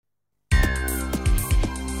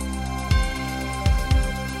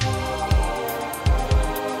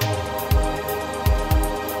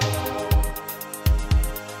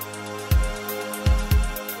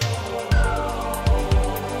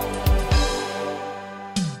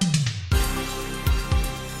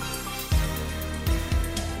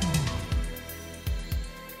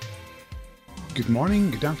Good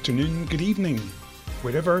morning, good afternoon, good evening.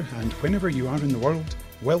 Wherever and whenever you are in the world,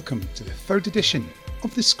 welcome to the third edition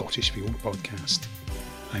of the Scottish Field podcast.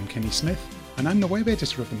 I'm Kenny Smith, and I'm the web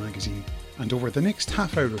editor of the magazine, and over the next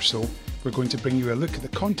half hour or so, we're going to bring you a look at the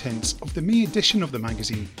contents of the May edition of the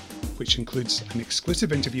magazine, which includes an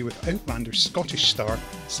exclusive interview with Outlander's Scottish star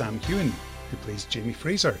Sam Heughan, who plays Jamie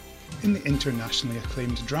Fraser in the internationally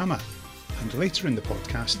acclaimed drama. And later in the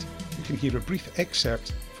podcast, you can hear a brief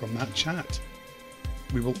excerpt from that chat.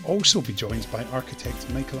 We will also be joined by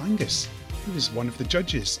architect Michael Angus, who is one of the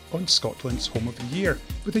judges on Scotland's Home of the Year,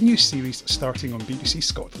 with a new series starting on BBC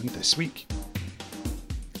Scotland this week.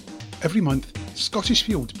 Every month, Scottish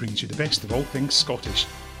Field brings you the best of all things Scottish: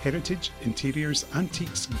 heritage, interiors,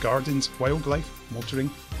 antiques, gardens, wildlife, motoring,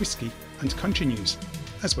 whisky and country news,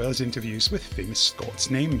 as well as interviews with famous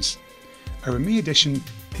Scots names. Our May edition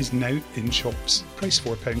is now in shops, price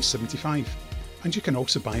 £4.75, and you can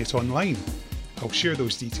also buy it online. I'll share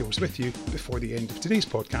those details with you before the end of today's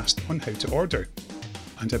podcast on how to order.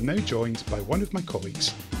 And I'm now joined by one of my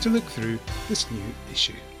colleagues to look through this new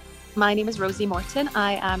issue. My name is Rosie Morton.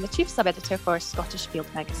 I am the Chief Sub-Editor for Scottish Field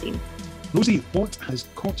magazine. Rosie, what has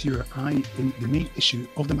caught your eye in the May issue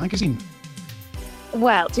of the magazine?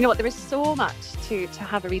 Well, do you know what? There is so much to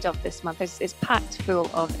have a read of this month. It's packed full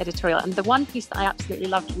of editorial. And the one piece that I absolutely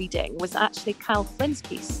loved reading was actually Cal Flynn's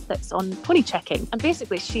piece that's on pony checking. And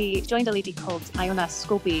basically, she joined a lady called Iona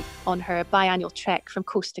Scobie on her biannual trek from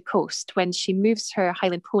coast to coast when she moves her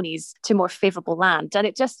Highland ponies to more favourable land. And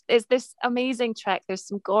it just is this amazing trek. There's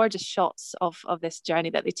some gorgeous shots of this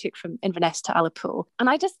journey that they took from Inverness to Allapool. And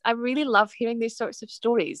I really love hearing these sorts of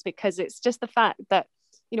stories, because it's just the fact that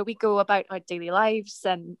we go about our daily lives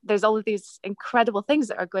and there's all of these incredible things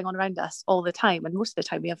that are going on around us all the time. And most of the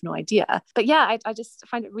time we have no idea. But yeah, I just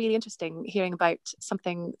find it really interesting hearing about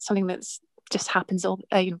something that's just happens all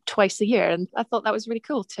twice a year. And I thought that was really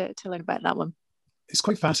cool to learn about that one. It's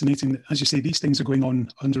quite fascinating that, as you say, these things are going on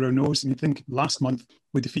under our nose. And you think last month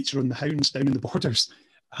with the feature on the hounds down in the Borders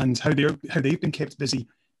and how they've been kept busy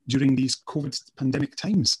during these COVID pandemic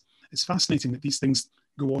times. It's fascinating that these things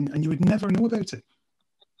go on and you would never know about it.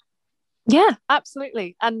 Yeah,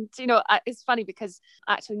 absolutely. And, it's funny because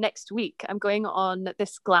actually next week I'm going on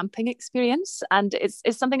this glamping experience, and it's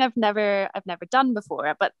something I've never done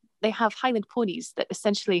before, but they have Highland ponies that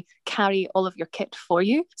essentially carry all of your kit for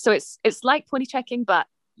you. So it's like pony trekking, but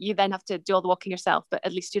you then have to do all the walking yourself, but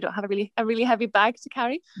at least you don't have a really heavy bag to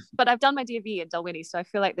carry. But I've done my DV in Dalwhinnie, so I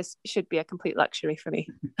feel like this should be a complete luxury for me.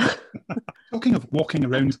 Talking of walking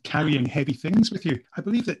around carrying heavy things with you, I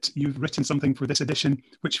believe that you've written something for this edition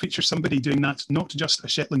which features somebody doing that, not just a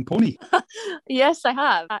Shetland pony. Yes, I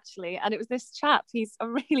have, actually. And it was this chap. He's a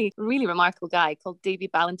really, really remarkable guy called Davy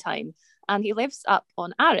Ballantyne. And he lives up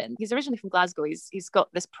on Arran. He's originally from Glasgow. He's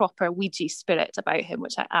got this proper Ouija spirit about him,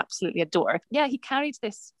 which I absolutely adore. Yeah, he carried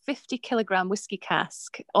this 50-kilogram whiskey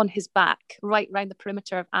cask on his back right round the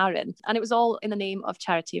perimeter of Arran. And it was all in the name of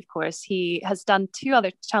charity, of course. He has done 2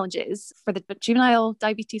 other challenges for the Juvenile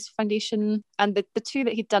Diabetes Foundation. And the 2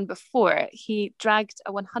 that he'd done before, he dragged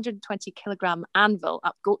a 120-kilogram anvil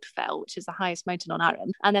up Goatfell, which is the highest mountain on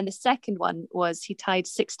Arran. And then the second one was he tied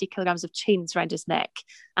 60 kilograms of chains around his neck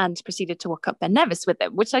and proceeded to walk up Ben Nevis with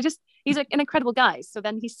him, which he's an incredible guy. So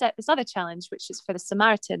then he set this other challenge, which is for the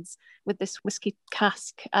Samaritans, with this whiskey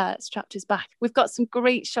cask strapped to his back. We've got some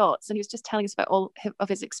great shots, and he was just telling us about all of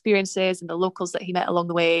his experiences and the locals that he met along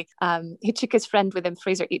the way. He took his friend with him,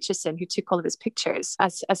 Fraser Aitchison, who took all of his pictures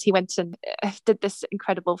as he went and did this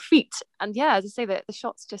incredible feat. And yeah, as I say, the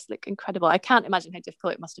shots just look incredible. I can't imagine how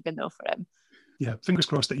difficult it must have been though for him. Yeah, fingers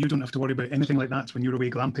crossed that you don't have to worry about anything like that when you're away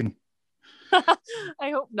glamping.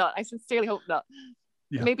 I hope not. I sincerely hope not.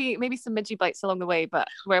 Yeah. Maybe some midgie bites along the way, but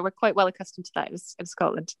we're quite well accustomed to that in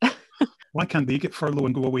Scotland. Why can't they get furlough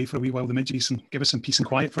and go away for a wee while, the midgies, and give us some peace and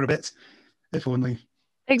quiet for a bit? If only.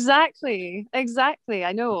 Exactly.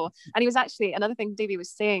 I know. And he was actually, another thing Davy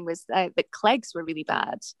was saying was that clegs were really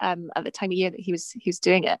bad at the time of year that he was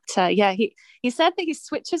doing it. He said that he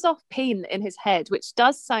switches off pain in his head, which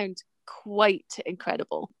does sound quite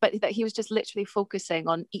incredible, but that he was just literally focusing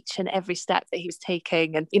on each and every step that he was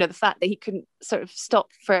taking, and the fact that he couldn't sort of stop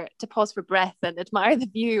to pause for breath and admire the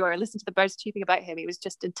view or listen to the birds chirping about him. He was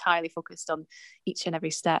just entirely focused on each and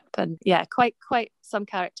every step, and yeah, quite some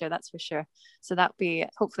character, that's for sure. So that'd be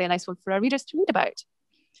hopefully a nice one for our readers to read about.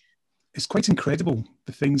 It's quite incredible,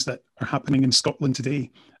 the things that are happening in Scotland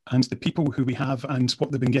today and the people who we have and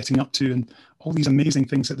what they've been getting up to and all these amazing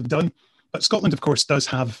things that they've done. But Scotland, of course, does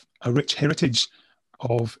have a rich heritage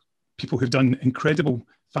of people who've done incredible,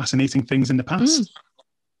 fascinating things in the past.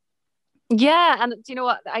 Yeah, and do you know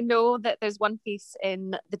what? I know that there's one piece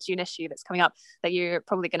in the June issue that's coming up that you're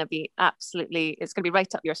probably going to be absolutely, it's going to be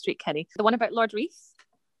right up your street, Kenny. The one about Lord Reith.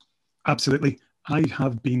 Absolutely. I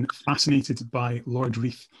have been fascinated by Lord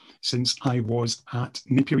Reith since I was at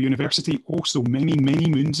Napier University, also many, many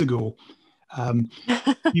moons ago.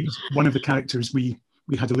 He was one of the characters we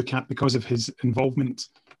had a look at because of his involvement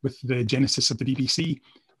with the genesis of the BBC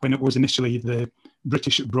when it was initially the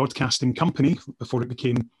British Broadcasting Company before it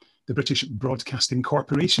became the British Broadcasting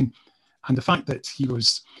Corporation. And the fact that he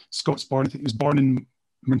was Scots born, I think he was born in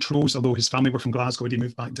Montrose, although his family were from Glasgow, he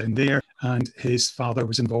moved back down there, and his father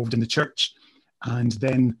was involved in the church. And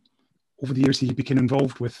then over the years, he became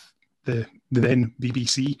involved with the then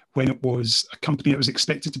BBC when it was a company that was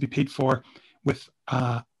expected to be paid for with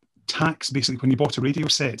a tax, basically, when you bought a radio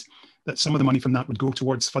set, that some of the money from that would go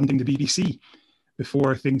towards funding the BBC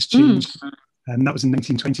before things changed. And that was in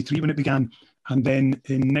 1923 when it began. And then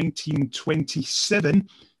in 1927,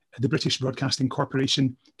 the British Broadcasting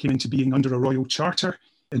Corporation came into being under a royal charter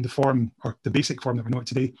in the form, or the basic form that we know it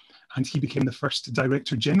today, and he became the first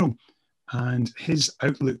Director General. And his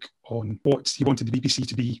outlook on what he wanted the BBC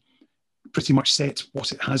to be pretty much set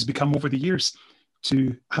what it has become over the years,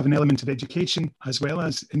 to have an element of education as well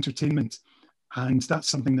as entertainment. And that's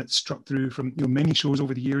something that struck through from many shows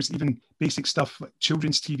over the years, even basic stuff like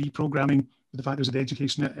children's TV programming, the fact there's an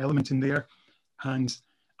education element in there. And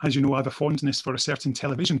as you know, I have a fondness for a certain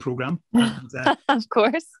television program. And, of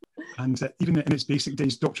course. And even in its basic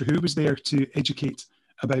days, Doctor Who was there to educate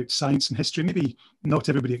about science and history. Maybe not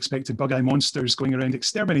everybody expected bug-eye monsters going around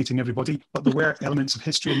exterminating everybody, but there were elements of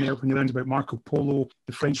history in there when you learned about Marco Polo,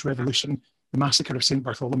 the French Revolution, the massacre of St.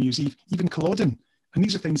 Bartholomew's Eve, even Culloden. And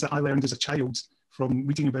these are things that I learned as a child from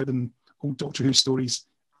reading about them, old Doctor Who stories.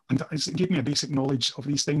 And it gave me a basic knowledge of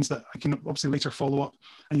these things that I can obviously later follow up.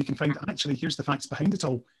 And you can find, actually, here's the facts behind it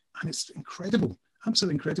all. And it's incredible,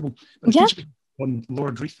 absolutely incredible. But yeah. On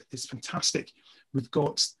Lord Reith is fantastic. We've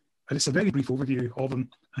got, and it's a very brief overview of him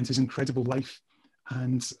and his incredible life.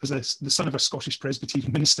 And as the son of a Scottish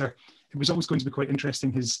Presbyterian minister, it was always going to be quite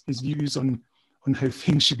interesting, his views on how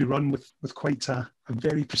things should be run with quite a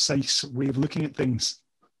very precise way of looking at things.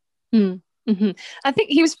 Mm-hmm. I think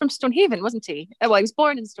he was from Stonehaven, wasn't he? Well, he was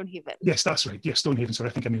born in Stonehaven. Yes, that's right. Yeah, Stonehaven. Sorry,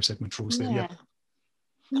 I think I may have said Montrose there. Yeah.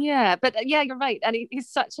 Yeah, but yeah, you're right. And he's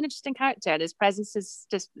such an interesting character, and his presence is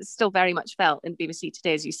just still very much felt in BBC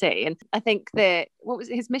today, as you say. And I think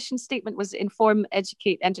his mission statement was inform,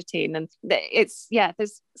 educate, entertain. And there's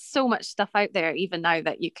so much stuff out there even now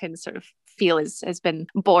that you can sort of feel has been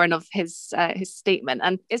born of his statement.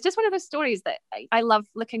 And it's just one of those stories that I love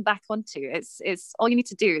looking back onto. It's all you need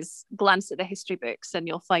to do is glance at the history books, and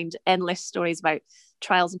you'll find endless stories about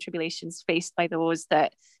trials and tribulations faced by those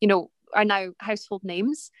that, are now household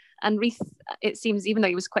names. And Reith, it seems, even though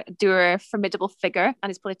he was quite a dour, formidable figure, and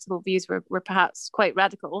his political views were perhaps quite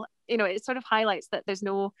radical, it sort of highlights that there's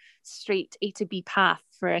no straight A to B path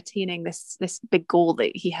for attaining this big goal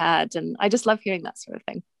that he had. And I just love hearing that sort of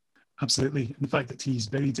thing. Absolutely. And the fact that he's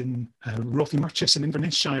buried in Rothiemurchus in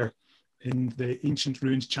Inverness-shire, in the ancient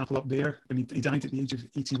ruined chapel up there, and he died at the age of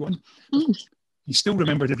 81. He's still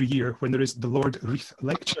remembered every year when there is the Lord Reith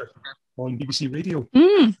Lecture on BBC Radio,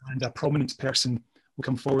 and a prominent person will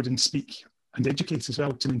come forward and speak and educate as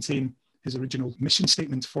well to maintain his original mission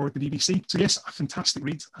statement for the BBC. So yes, a fantastic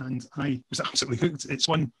read, and I was absolutely hooked. It's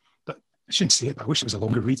one that, I shouldn't say it, but I wish it was a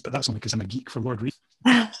longer read, but that's only because I'm a geek for Lord Reith.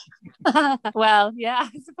 Well, yeah,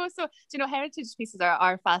 I suppose so. Heritage pieces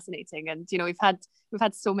are fascinating, and we've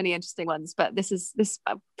had so many interesting ones, but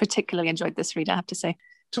I particularly enjoyed this read, I have to say.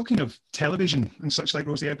 Talking of television and such like,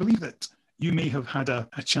 Rosie, I believe that you may have had a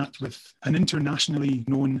chat with an internationally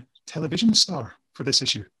known television star for this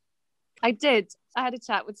issue. I did. I had a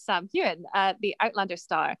chat with Sam Heughan, the Outlander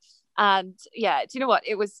star. And yeah, do you know what?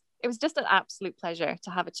 It was just an absolute pleasure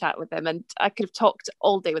to have a chat with him. And I could have talked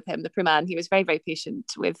all day with him, the poor man. He was very, very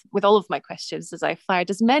patient with all of my questions as I fired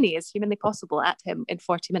as many as humanly possible at him in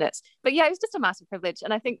 40 minutes. But yeah, it was just a massive privilege.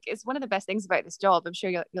 And I think it's one of the best things about this job, I'm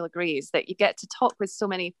sure you'll agree, is that you get to talk with so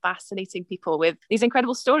many fascinating people with these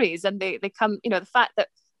incredible stories. And they come, the fact that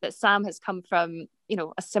Sam has come from,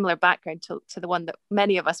 a similar background to the one that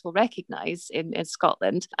many of us will recognise in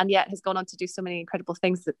Scotland, and yet has gone on to do so many incredible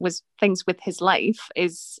things with his life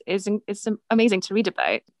is amazing to read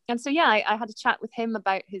about. And so, yeah, I had a chat with him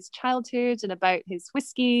about his childhood and about his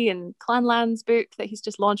whiskey and Clanlands book that he's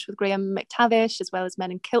just launched with Graham McTavish, as well as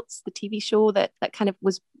Men in Kilts, the TV show that kind of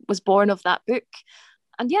was born of that book.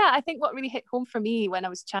 And yeah, I think what really hit home for me when I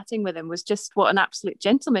was chatting with him was just what an absolute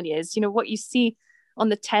gentleman he is. What you see on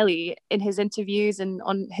the telly, in his interviews and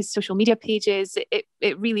on his social media pages,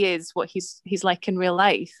 it really is what he's like in real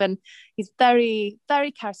life. And he's very,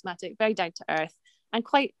 very charismatic, very down to earth, and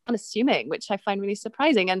quite unassuming, which I find really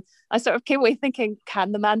surprising. And I sort of came away thinking,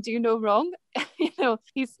 can the man do no wrong?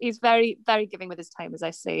 He's very, very giving with his time, as I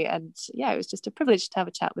say. And yeah, it was just a privilege to have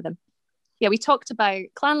a chat with him. Yeah, we talked about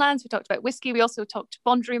Clanlands, we talked about whiskey, we also talked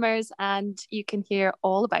Bond rumours, and you can hear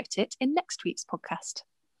all about it in next week's podcast.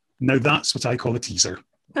 Now that's what I call a teaser.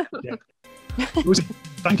 Yeah. Rosie,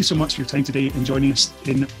 thank you so much for your time today and joining us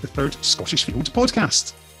in the third Scottish Field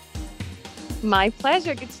podcast. My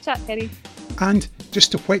pleasure. Good to chat, Kenny. And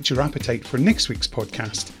just to whet your appetite for next week's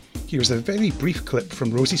podcast, here's a very brief clip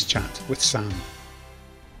from Rosie's chat with Sam.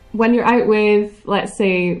 When you're out with, let's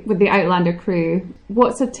say, with the Outlander crew,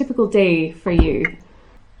 what's a typical day for you?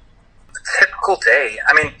 Typical day?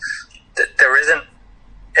 I mean, there isn't,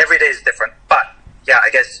 every day is different, but yeah,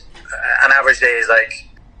 I guess an average day is like,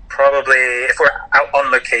 probably, if we're out on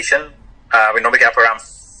location, we normally get up around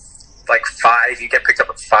like 5, you get picked up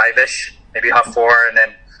at 5-ish, maybe 4:30, and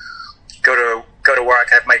then go to work.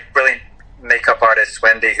 I have my brilliant makeup artist,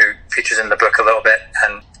 Wendy, who features in the book a little bit,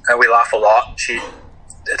 and we laugh a lot. She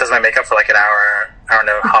does my makeup for like an hour and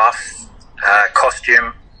a half,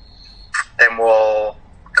 costume. Then we'll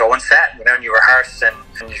go on set, and you rehearse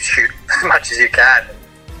and you shoot as much as you can.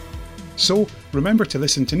 So remember to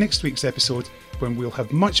listen to next week's episode when we'll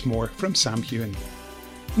have much more from Sam Heughan.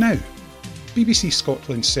 Now, BBC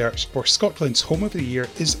Scotland's search for Scotland's Home of the Year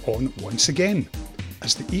is on once again,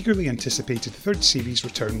 as the eagerly anticipated third series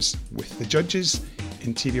returns with the judges,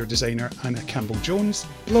 interior designer Anna Campbell-Jones,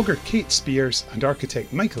 blogger Kate Spears and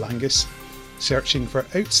architect Michael Angus searching for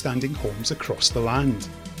outstanding homes across the land.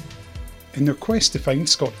 In their quest to find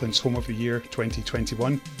Scotland's Home of the Year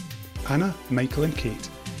 2021, Anna, Michael and Kate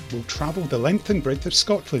will travel the length and breadth of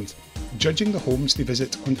Scotland, judging the homes they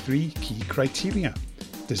visit on 3 key criteria: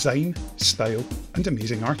 design, style and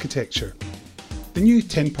amazing architecture. The new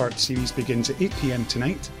 10-part series begins at 8 p.m.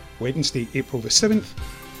 tonight, Wednesday, April the 7th,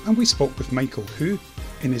 and we spoke with Michael, who,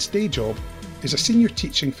 in his day job, is a senior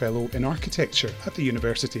teaching fellow in architecture at the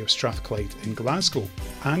University of Strathclyde in Glasgow,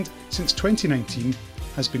 and since 2019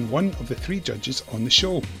 has been one of the 3 judges on the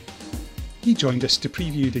show. He joined us to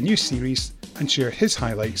preview the new series and share his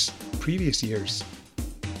highlights previous years.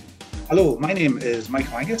 Hello, my name is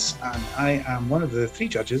Michael Angus and I am one of the 3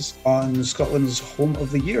 judges on Scotland's Home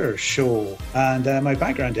of the Year show. And my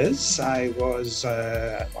background is I was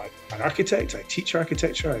an architect. I teach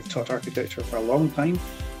architecture. I've taught architecture for a long time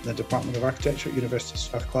in the Department of Architecture at University of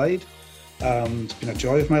Strathclyde. It's been a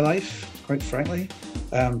joy of my life, quite frankly,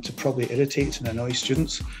 to probably irritate and annoy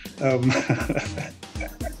students.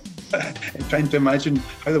 Trying to imagine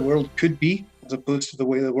how the world could be as opposed to the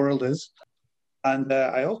way the world is. And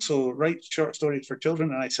I also write short stories for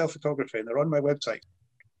children and I sell photography, and they're on my website,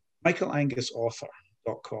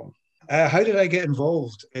 michaelangusauthor.com. How did I get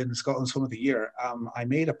involved in Scotland's Home of the Year? I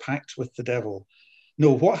made a pact with the devil.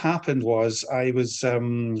 No, what happened was I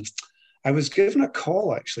was given a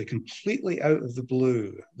call, actually, completely out of the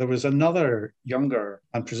blue. There was another younger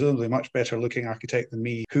and presumably much better looking architect than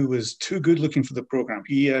me who was too good looking for the programme.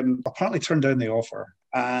 He apparently turned down the offer,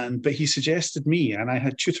 but he suggested me, and I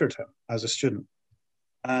had tutored him as a student.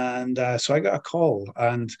 And so I got a call,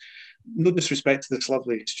 and no disrespect to this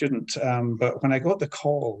lovely student, but when I got the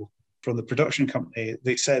call from the production company,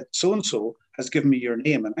 they said, so-and-so has given me your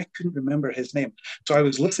name, and I couldn't remember his name. So I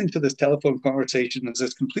was listening to this telephone conversation as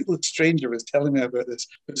this complete stranger was telling me about this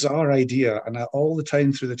bizarre idea, and all the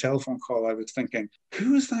time through the telephone call, I was thinking,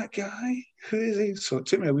 who is that guy? Who is he? So it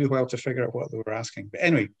took me a wee while to figure out what they were asking. But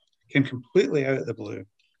anyway, came completely out of the blue,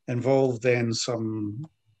 involved then some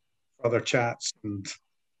other chats and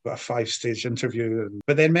a 5-stage interview,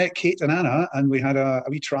 but then met Kate and Anna, and we had a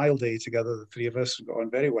wee trial day together, the 3 of us, got on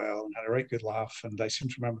very well and had a right good laugh. And I seem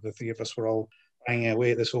to remember the 3 of us were all banging away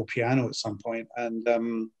at this old piano at some point, and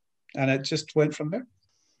it just went from there.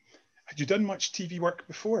 Had you done much TV work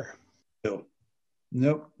before? No.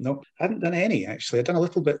 I hadn't done any, actually. I'd done a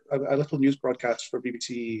little news broadcast for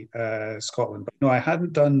BBC Scotland, but no, I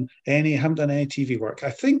haven't done any TV work. I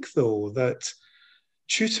think, though, that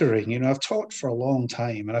tutoring, I've taught for a long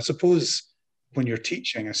time, and I suppose when you're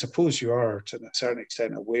teaching, I suppose you are to a certain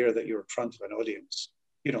extent aware that you're in front of an audience,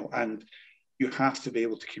 and you have to be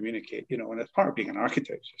able to communicate, and it's part of being an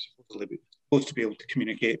architect, you're supposed to be able to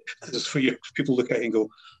communicate. This is for you. People look at you and go,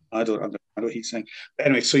 I don't understand what he's saying. But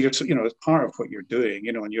anyway, so it's part of what you're doing,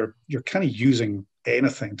 and you're kind of using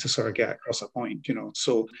anything to sort of get across a point,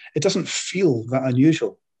 so it doesn't feel that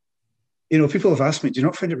unusual. People have asked me, do you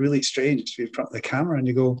not find it really strange to be in front of the camera? And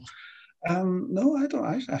you go, No, I don't.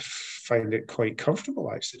 I find it quite comfortable.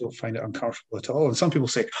 I actually don't find it uncomfortable at all. And some people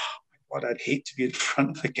say, "Oh my God, I'd hate to be in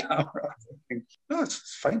front of the camera." No,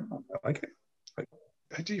 it's fine. I like it.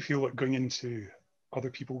 How do you feel like going into other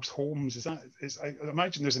people's homes? I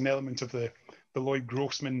imagine there's an element of the Lloyd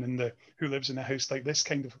Grossman and the who lives in a house like this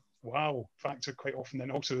kind of wow factor quite often.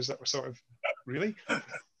 Then also is that we're sort of really.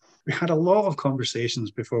 We had a lot of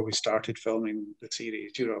conversations before we started filming the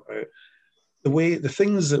series, about the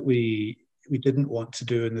things that we didn't want to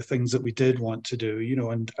do and the things that we did want to do,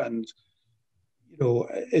 and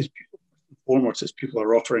as people, foremost, as people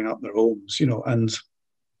are offering up their homes, and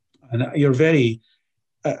you're very,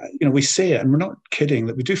 we say it, and we're not kidding,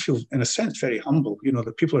 that we do feel, in a sense, very humble,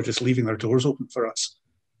 that people are just leaving their doors open for us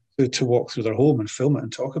to walk through their home and film it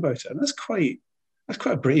and talk about it, and that's quite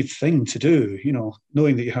a brave thing to do,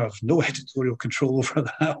 knowing that you have no editorial control over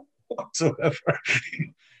that whatsoever.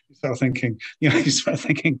 You start thinking,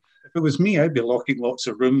 if it was me, I'd be locking lots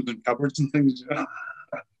of rooms and cupboards and things.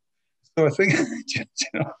 So I think,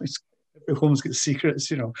 every home's got secrets,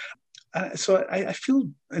 So I feel,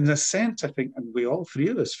 in a sense, I think, and we all three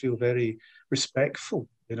of us feel very respectful,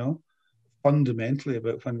 fundamentally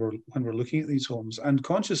about when we're looking at these homes, and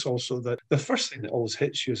conscious also that the first thing that always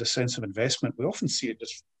hits you is a sense of investment. We often see it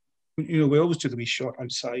just, we always do the wee shot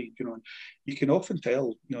outside, and you can often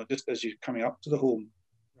tell, just as you're coming up to the home,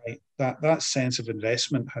 right, that sense of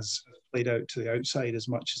investment has played out to the outside as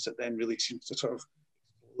much as it then really seems to sort of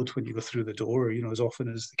explode when you go through the door, as often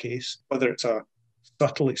is the case, whether it's a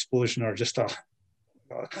subtle explosion or just a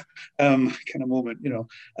kind of moment,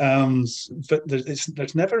 but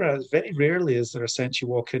there's never very rarely is there a sense you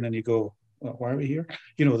walk in and you go, well, why are we here?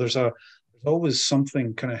 There's always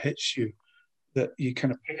something kind of hits you that you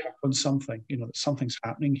kind of pick up on something, that something's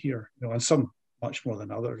happening here, and some much more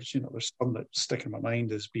than others. There's some that stick in my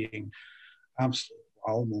mind as being absolute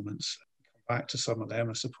wow moments. I'll come back to some of them,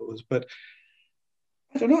 I suppose, but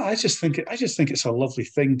I don't know. I just think it's a lovely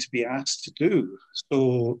thing to be asked to do.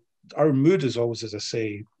 So our mood is always, as I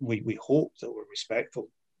say, we hope that we're respectful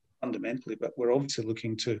fundamentally, but we're obviously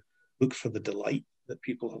looking to look for the delight that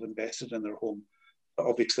people have invested in their home. But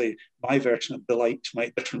obviously, my version of delight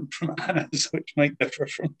might differ from Anna's, which might differ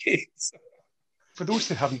from Kate's. For those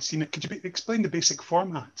who haven't seen it, could you explain the basic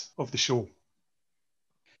format of the show?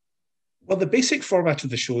 Well, the basic format of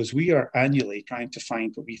the show is we are annually trying to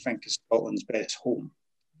find what we think is Scotland's best home.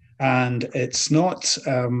 And it's not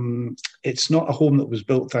a home that was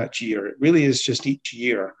built that year. It really is just each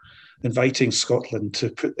year inviting Scotland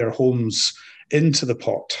to put their homes into the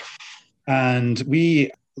pot. And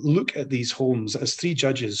we look at these homes as three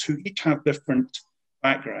judges who each have different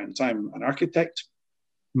backgrounds. I'm an architect.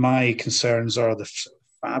 My concerns are the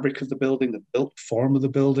fabric of the building, the built form of the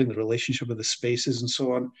building, the relationship with the spaces and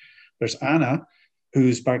so on. There's Anna,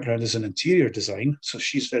 whose background is in interior design. So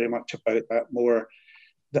she's very much about that more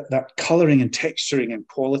that colouring and texturing and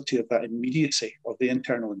quality of that immediacy of the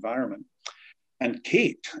internal environment. And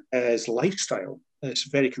Kate is lifestyle. Is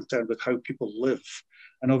very concerned with how people live.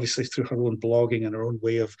 And obviously through her own blogging and her own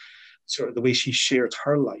way of sort of the way she shared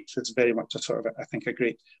her life, it's very much a sort of, I think, a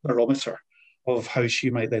great barometer of how she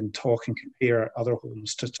might then talk and compare other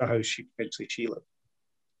homes to how she lived.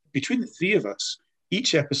 Between the three of us,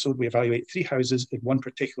 each episode we evaluate three houses in one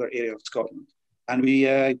particular area of Scotland, and we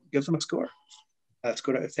give them a score.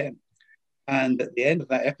 Score out of 10. And at the end of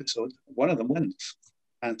that episode, one of them wins.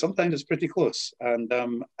 And sometimes it's pretty close. And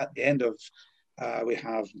at the end of, we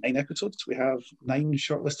have 9 episodes. We have 9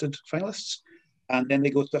 shortlisted finalists. And then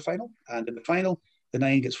they go to the final. And in the final, the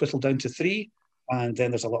 9 gets whittled down to 3. And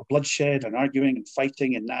then there's a lot of bloodshed and arguing and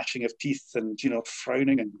fighting and gnashing of teeth and,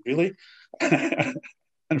 frowning and really.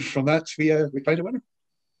 And from that, we find a winner.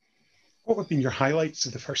 What have been your highlights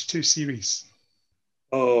of the first 2 series?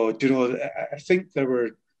 Oh, I think there were,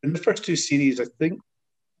 in the first 2 series, I think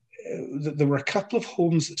there were a couple of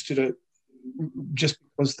homes that stood out just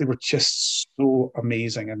because they were just so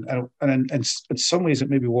amazing. And in some ways, it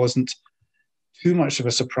maybe wasn't too much of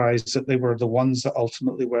a surprise that they were the ones that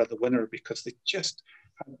ultimately were the winner because they just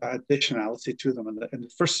had additionality to them. And in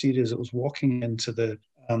the first series, it was walking into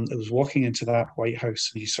that White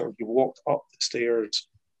House, and you walked up the stairs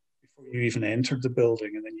you even entered the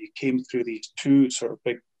building, and then you came through these 2 sort of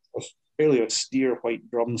big, fairly austere white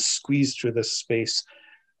drums squeezed through this space,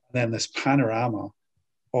 and then this panorama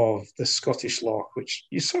of the Scottish Loch, which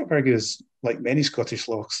you sort of argue is like many Scottish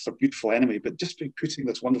lochs, they're beautiful anyway, but just by putting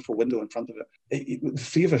this wonderful window in front of it, the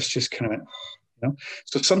 3 of us just kind of went,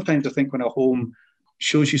 So sometimes I think when a home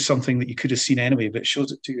shows you something that you could have seen anyway, but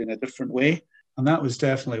shows it to you in a different way, and that was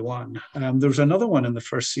definitely one. There was another one in the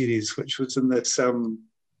first series, which was in this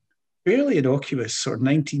fairly innocuous sort of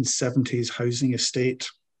 1970s housing estate,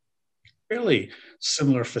 fairly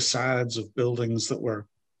similar facades of buildings that were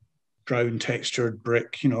brown textured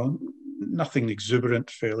brick, nothing exuberant,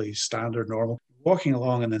 fairly standard, normal. Walking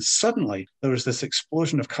along, and then suddenly there was this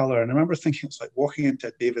explosion of color. And I remember thinking it's like walking into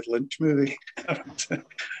a David Lynch movie. It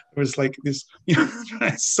was like this,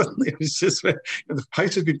 suddenly it was just, the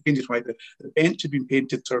house had been painted white, the bench had been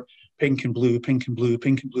painted sort of pink and blue, pink and blue,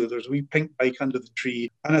 pink and blue. There was a wee pink bike under the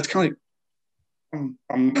tree. And it's kind of like,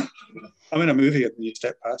 I'm in a movie, and you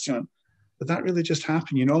step past, did that really just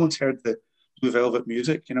happen? You almost heard the Blue Velvet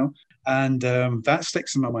music, and that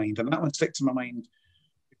sticks in my mind. And that one sticks in my mind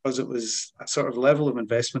because it was a sort of level of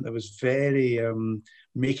investment that was very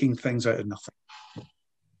making things out of nothing.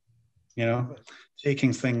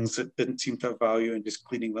 Taking things that didn't seem to have value and just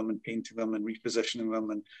cleaning them and painting them and repositioning them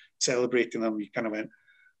and celebrating them. You kind of went,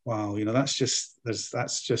 wow, that's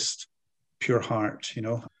just pure heart,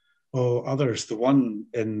 Oh, others. The one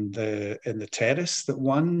in the terrace that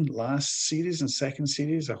won last series and second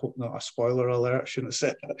series. I hope not a spoiler alert. I shouldn't have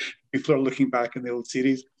said that. People are looking back in the old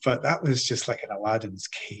series, but that was just like an Aladdin's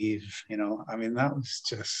cave. I mean, that was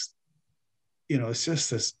just, it's just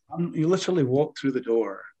this. You literally walk through the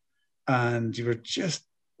door, and you were just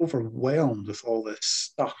overwhelmed with all this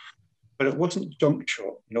stuff. But it wasn't junk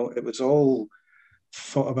shop. It was all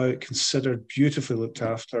thought about, considered, beautifully looked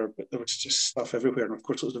after, but there was just stuff everywhere. And of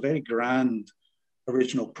course, it was a very grand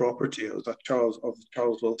original property. It was the Charles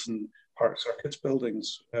Wilson Park Circuits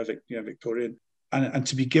buildings, Victorian. And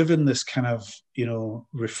to be given this kind of,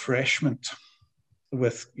 refreshment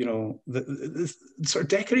with, the sort of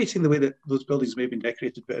decorating the way that those buildings may have been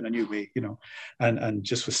decorated, but in a new way, and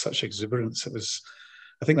just with such exuberance. It was,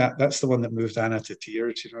 I think that's the one that moved Anna to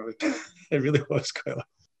tears, It really was quite like,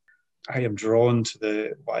 I am drawn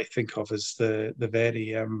to what I think of as the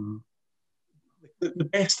very the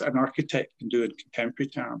best an architect can do in contemporary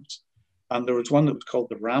terms. And there was one that was called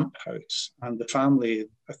the Ramp House, and the family,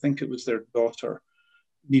 I think it was their daughter,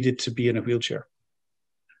 needed to be in a wheelchair,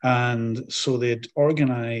 and so they'd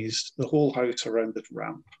organised the whole house around this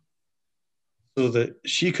ramp, so that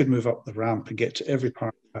she could move up the ramp and get to every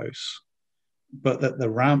part of the house, but that the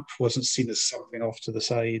ramp wasn't seen as something off to the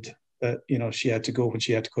side that she had to go when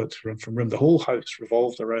she had to go out from room. The whole house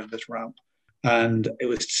revolved around this ramp, and it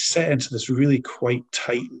was set into this really quite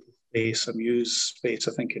tight space, a muse space,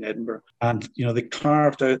 I think, in Edinburgh. And they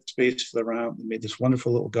carved out space for the ramp and made this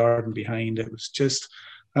wonderful little garden behind it. It was just,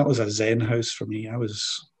 that was a Zen house for me. That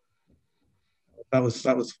was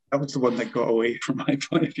the one that got away from my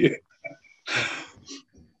point of view.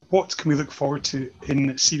 What can we look forward to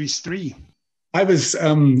in series 3? I was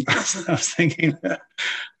thinking,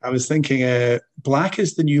 black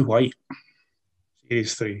is the new white.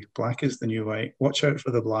 Series 3, black is the new white. Watch out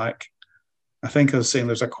for the black. I think I was saying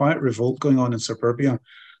there's a quiet revolt going on in suburbia.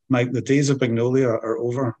 Like, the days of Magnolia are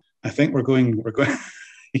over. I think we're going.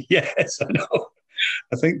 Yes, I know.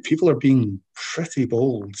 I think people are being pretty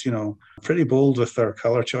bold, pretty bold with their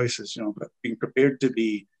color choices, but being prepared to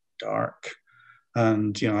be dark.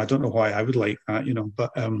 And, I don't know why I would like that,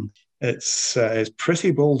 but it's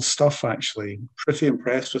pretty bold stuff, actually. Pretty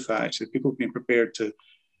impressed with that, actually. People being prepared to,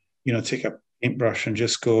 take a paintbrush and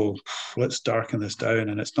just go, let's darken this down.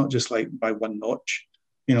 And it's not just like by one notch,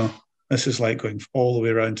 this is like going all the way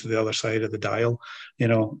around to the other side of the dial,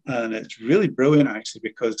 and it's really brilliant, actually,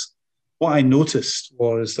 because what I noticed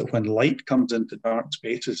was that when light comes into dark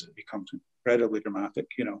spaces, it becomes incredibly dramatic,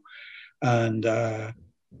 and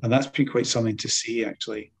that's been quite something to see,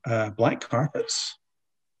 actually. Black carpets.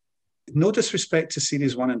 No disrespect to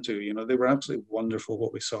series 1 and 2, they were absolutely wonderful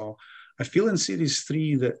what we saw. I feel in series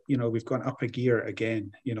 3 that, we've gone up a gear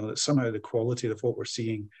again, that somehow the quality of what we're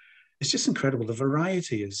seeing is just incredible. The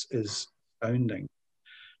variety is astounding.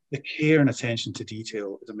 The care and attention to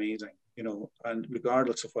detail is amazing, and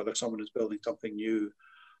regardless of whether someone is building something new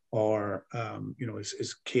or,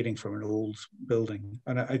 is caring for an old building.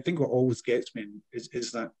 And I think what always gets me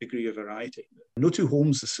is that degree of variety. No two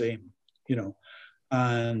homes the same,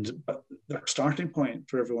 but the starting point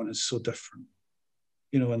for everyone is so different,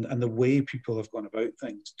 and the way people have gone about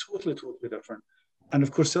things, totally different. And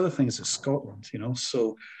of course, the other thing is Scotland,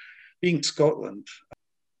 so being Scotland,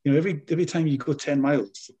 every time you go 10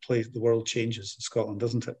 miles, the world changes in Scotland,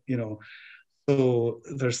 doesn't it? So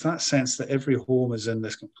there's that sense that every home is in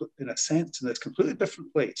this completely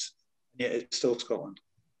different place, and yet it's still Scotland.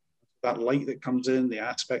 That light that comes in, the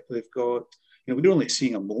aspect they've got, we're only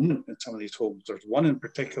seeing a moment in some of these homes. There's one in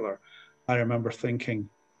particular, I remember thinking,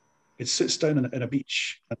 it sits down in a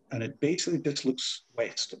beach, and it basically just looks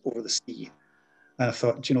west over the sea. And I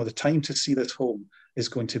thought, the time to see this home is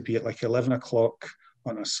going to be at like 11 o'clock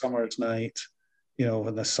on a summer's night, you know,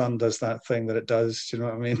 when the sun does that thing that it does, do you know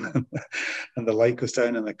what I mean? And the light goes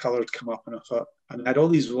down and the colours come up, and I thought, and I had all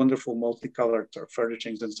these wonderful multicoloured sort of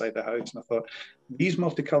furnishings inside the house, and I thought, these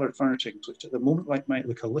multicoloured furnishings, which at the moment might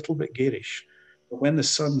look a little bit garish, but when the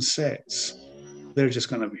sun sets, they're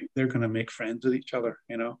gonna make friends with each other,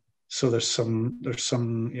 you know. So there's some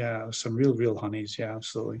real honeys, yeah,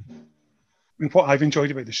 absolutely. I mean, what I've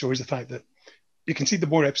enjoyed about the show is the fact that you can see the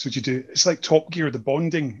more episodes you do, it's like Top Gear, the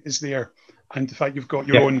bonding is there. And the fact you've got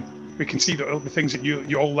your own, we can see that all the things that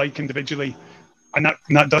you all like individually, and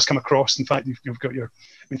that does come across. In fact, you've got you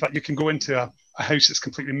can go into a house that's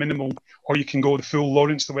completely minimal, or you can go the full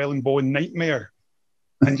Lawrence Llewellyn-Bowen nightmare,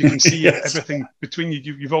 and you can see everything between you.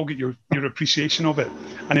 You've all got your appreciation of it,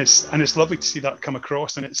 and it's lovely to see that come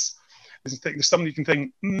across. And there's something you can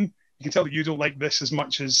think, you can tell that you don't like this as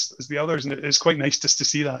much as the others, and it's quite nice just to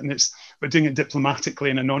see that. And but doing it diplomatically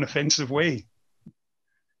in a non-offensive way.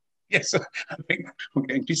 Yes, I think we're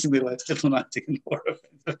getting increasingly less diplomatic and more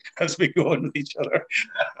offensive as we go on with each other.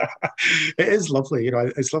 It is lovely, you know.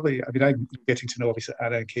 It's lovely. I mean, I'm getting to know obviously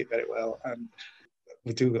Anna and Kate very well, and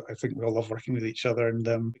we do. I think we all love working with each other,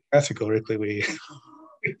 and categorically we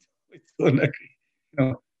don't agree. You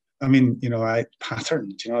know, I mean, you know,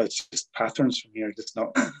 patterns. You know, it's just patterns from here, just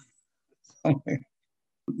not something.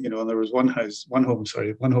 You know, and there was one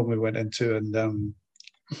home we went into, and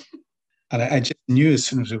I just knew as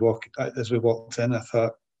soon as we walked in, I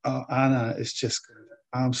thought, oh, Anna is just going to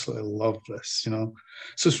absolutely love this, you know.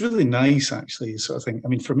 So it's really nice, actually, sort of thing. I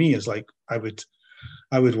mean, for me, it's like I would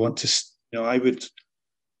want to, you know, if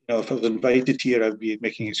I was invited here, I'd be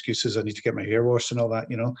making excuses. I need to get my hair washed and all that,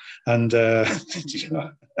 you know. And you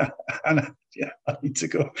know, Anna, yeah, I need to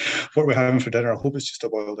go. What are we having for dinner? I hope it's just a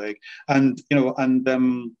boiled egg. And you know,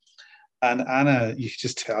 and Anna, you could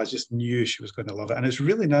just tell, I just knew she was going to love it. And it's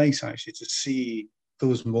really nice, actually, to see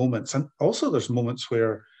those moments. And also there's moments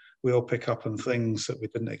where we all pick up on things that we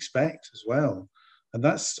didn't expect as well. And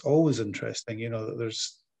that's always interesting, you know, that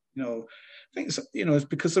there's, you know, things, you know, it's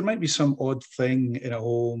because there might be some odd thing in a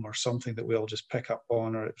home or something that we all just pick up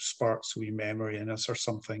on, or it sparks a wee memory in us or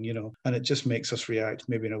something, you know, and it just makes us react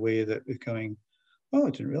maybe in a way that we're going, oh, I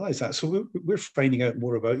didn't realize that. So we're finding out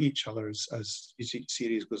more about each other as each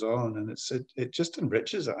series goes on, and it just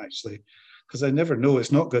enriches it, actually, because I never know. It's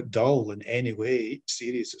not got dull in any way. Each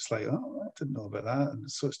series, it's like, oh, I didn't know about that, and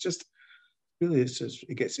so it's just really,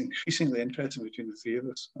 it gets increasingly interesting between the three of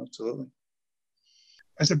us. Absolutely.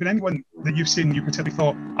 Has there been anyone that you've seen you particularly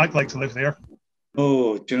thought, I'd like to live there?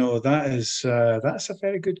 Oh, do you know, that's a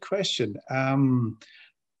very good question.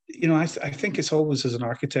 You know, I think it's always, as an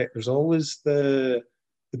architect, there's always the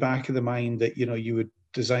back of the mind that, you know, you would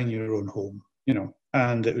design your own home, you know,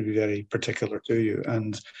 and it would be very particular to you.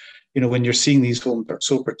 And, you know, when you're seeing these homes that are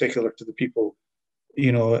so particular to the people,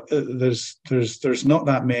 you know, there's not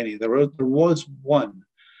that many. There was one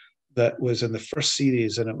that was in the first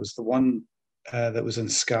series, and it was the one that was in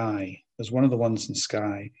Skye. It was one of the ones in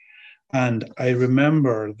Skye. And I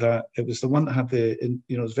remember that it was the one that had you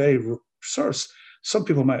know, it was very sort of, some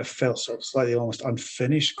people might have felt sort of slightly almost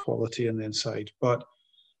unfinished quality on the inside. But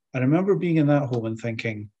I remember being in that home and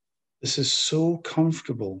thinking, this is so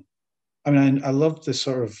comfortable. I mean, I loved this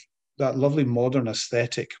sort of, that lovely modern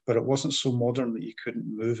aesthetic, but it wasn't so modern that you couldn't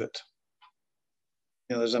move it.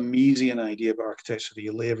 You know, there's a Miesian idea of architecture that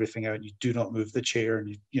you lay everything out and you do not move the chair,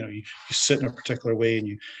 and you sit in a particular way, and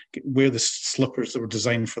you wear the slippers that were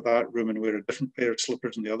designed for that room and wear a different pair of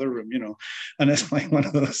slippers in the other room, you know. And it's like one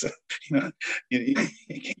of those, you know, you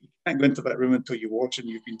can't go into that room until you watch and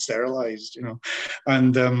you've been sterilized, you know.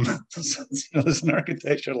 And so, you know, there's an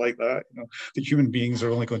architecture like that, you know, the human beings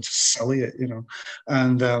are only going to sully it, you know.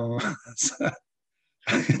 And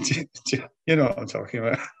you know what I'm talking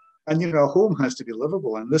about. And, you know, a home has to be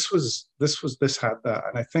livable. And this had that.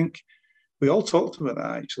 And I think we all talked about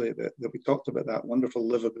that, actually, that we talked about that wonderful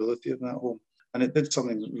livability of that home. And it did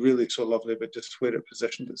something really so lovely about just where it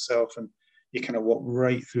positioned itself. And you kind of walk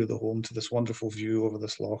right through the home to this wonderful view over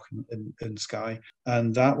this loch in Skye.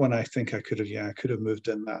 And that one, I think I could have moved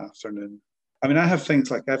in that afternoon. I mean, I have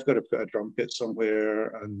things like I've got to put a drum kit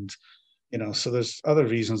somewhere, and, you know, so there's other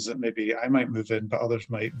reasons that maybe I might move in, but others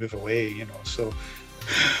might move away, you know. So,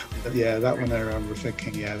 yeah, that one I remember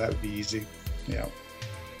thinking, yeah, that would be easy. Yeah.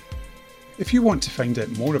 If you want to find out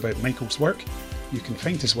more about Michael's work, you can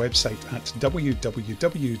find his website at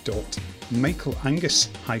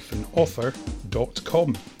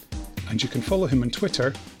www.michaelangus-author.com, and you can follow him on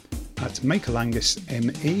Twitter at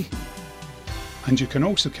michaelangusma. And you can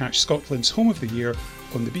also catch Scotland's Home of the Year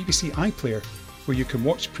on the BBC iPlayer, where you can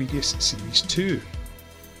watch previous series too.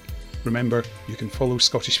 Remember, you can follow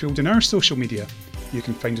Scottish Field in our social media You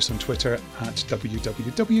can find us on Twitter at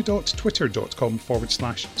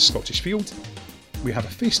www.twitter.com/ScottishField. We have a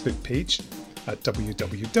Facebook page at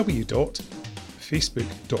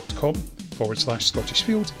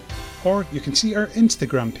www.facebook.com/ScottishField, or you can see our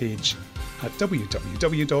Instagram page at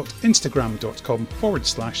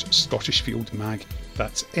www.instagram.com/ScottishFieldMag.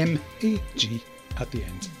 That's MAG at the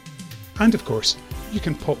end. And of course, you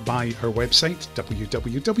can pop by our website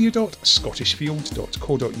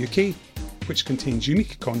www.scottishfield.co.uk, which contains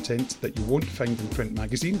unique content that you won't find in print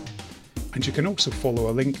magazine. And you can also follow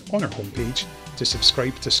a link on our homepage to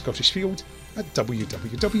subscribe to Scottish Field at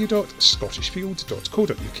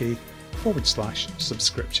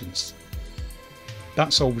www.scottishfield.co.uk/subscriptions.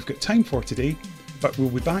 That's all we've got time for today, but we'll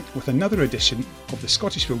be back with another edition of the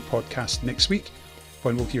Scottish Field podcast next week,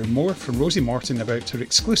 when we'll hear more from Rosie Morton about her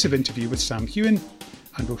exclusive interview with Sam Heughan,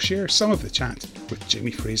 and we'll share some of the chat with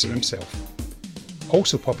Jamie Fraser himself.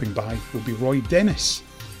 Also popping by will be Roy Dennis,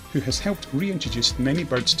 who has helped reintroduce many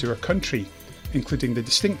birds to our country, including the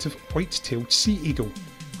distinctive white-tailed sea eagle,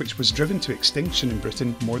 which was driven to extinction in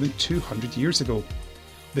Britain more than 200 years ago.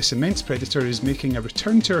 This immense predator is making a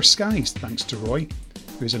return to our skies thanks to Roy,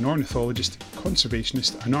 who is an ornithologist,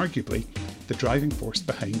 conservationist and arguably the driving force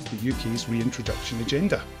behind the UK's reintroduction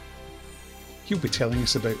agenda. He'll be telling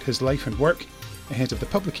us about his life and work ahead of the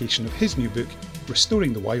publication of his new book,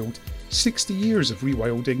 Restoring the Wild, 60 Years of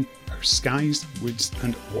Rewilding Our Skies, Woods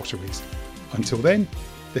and Waterways. Until then,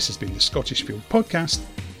 this has been the Scottish Field Podcast,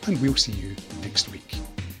 and we'll see you next week.